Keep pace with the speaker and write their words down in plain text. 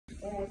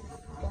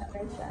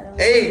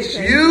H,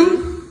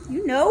 you?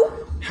 You know?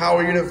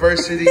 Howard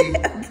University.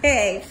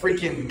 Okay.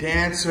 Freaking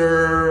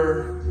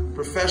dancer,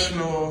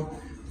 professional,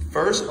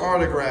 first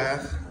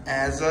autograph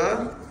as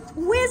a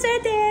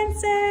wizard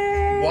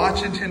dancer.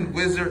 Washington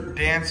Wizard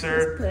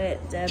dancer.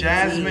 Put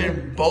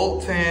Jasmine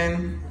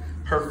Bolton.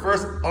 Her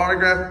first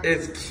autograph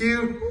is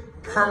cute.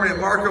 Permanent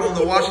marker on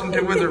the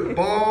Washington Wizard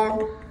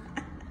ball.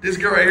 This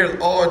girl right here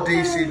is all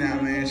DC now,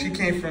 man. She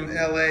came from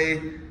LA,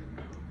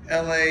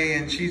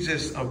 and she's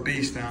just a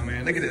beast now,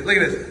 man. Look at this, look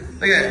at this,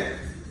 look at that.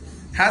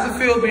 How's it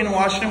feel being a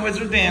Washington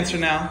Wizard dancer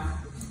now?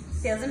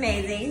 Feels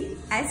amazing.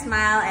 I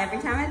smile every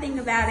time I think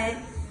about it.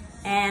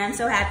 And I'm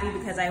so happy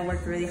because I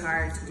worked really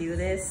hard to do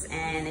this,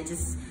 and it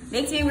just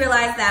makes me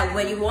realize that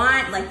what you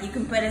want, like, you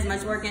can put as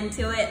much work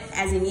into it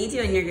as you need to,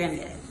 and you're gonna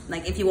get it.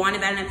 Like, if you want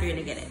it bad enough, you're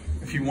gonna get it.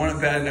 If you want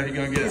it bad enough, you're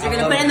gonna get it. Because you're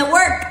gonna put in the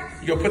work.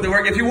 You gonna put the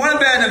work. If you want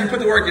it bad enough, you put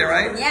the work in,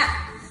 right? Yeah.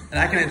 And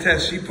I can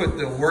attest, she put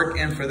the work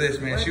in for this,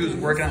 man. She was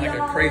working out like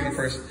a crazy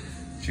person.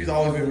 She's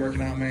always been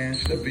working out, man.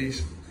 She's a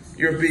beast.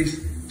 You're a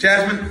beast.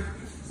 Jasmine,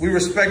 we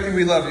respect you,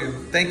 we love you.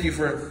 Thank you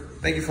for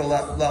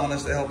allowing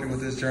us to help you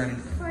with this journey.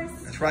 Of course.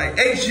 That's right.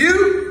 H,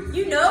 you?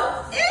 You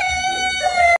know?